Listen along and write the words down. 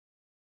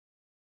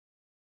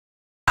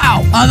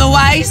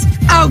Otherwise,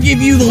 I'll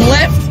give you the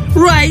left,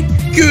 right,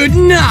 good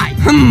night.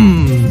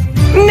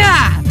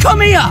 Nah,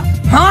 come here,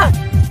 huh?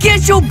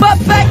 Get your butt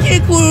back here,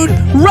 Clued,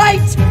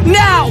 right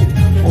now.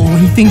 Oh,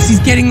 he thinks he's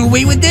getting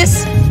away with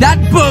this? That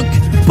book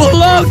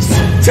belongs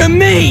to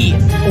me.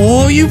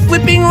 Oh, you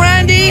flipping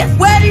Randy?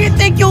 Where do you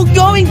think you're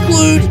going,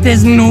 Clued?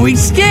 There's no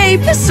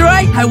escape. That's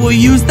right. I will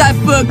use that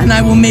book and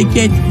I will make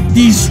it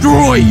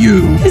destroy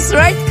you. That's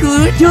right,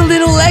 Clued. Your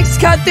little legs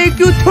can't take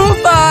you too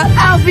far.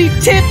 I'll be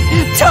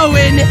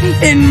tiptoeing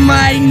in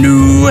my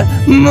new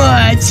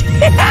mud.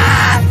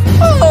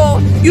 Oh,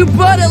 you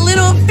brought a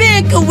little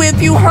vehicle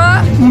with you,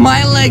 huh?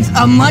 My legs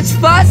are much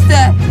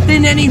faster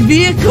than any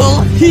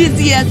vehicle.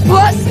 Yes,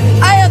 plus,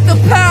 I have the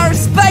power of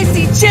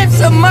spicy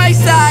chips on my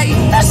side.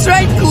 That's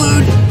right,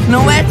 Clued.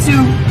 Nowhere to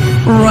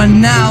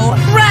run now.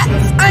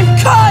 Rats, I'm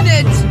caught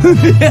it!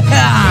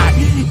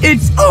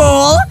 It's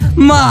all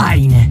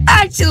mine.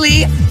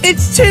 Actually,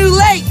 it's too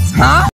late, huh?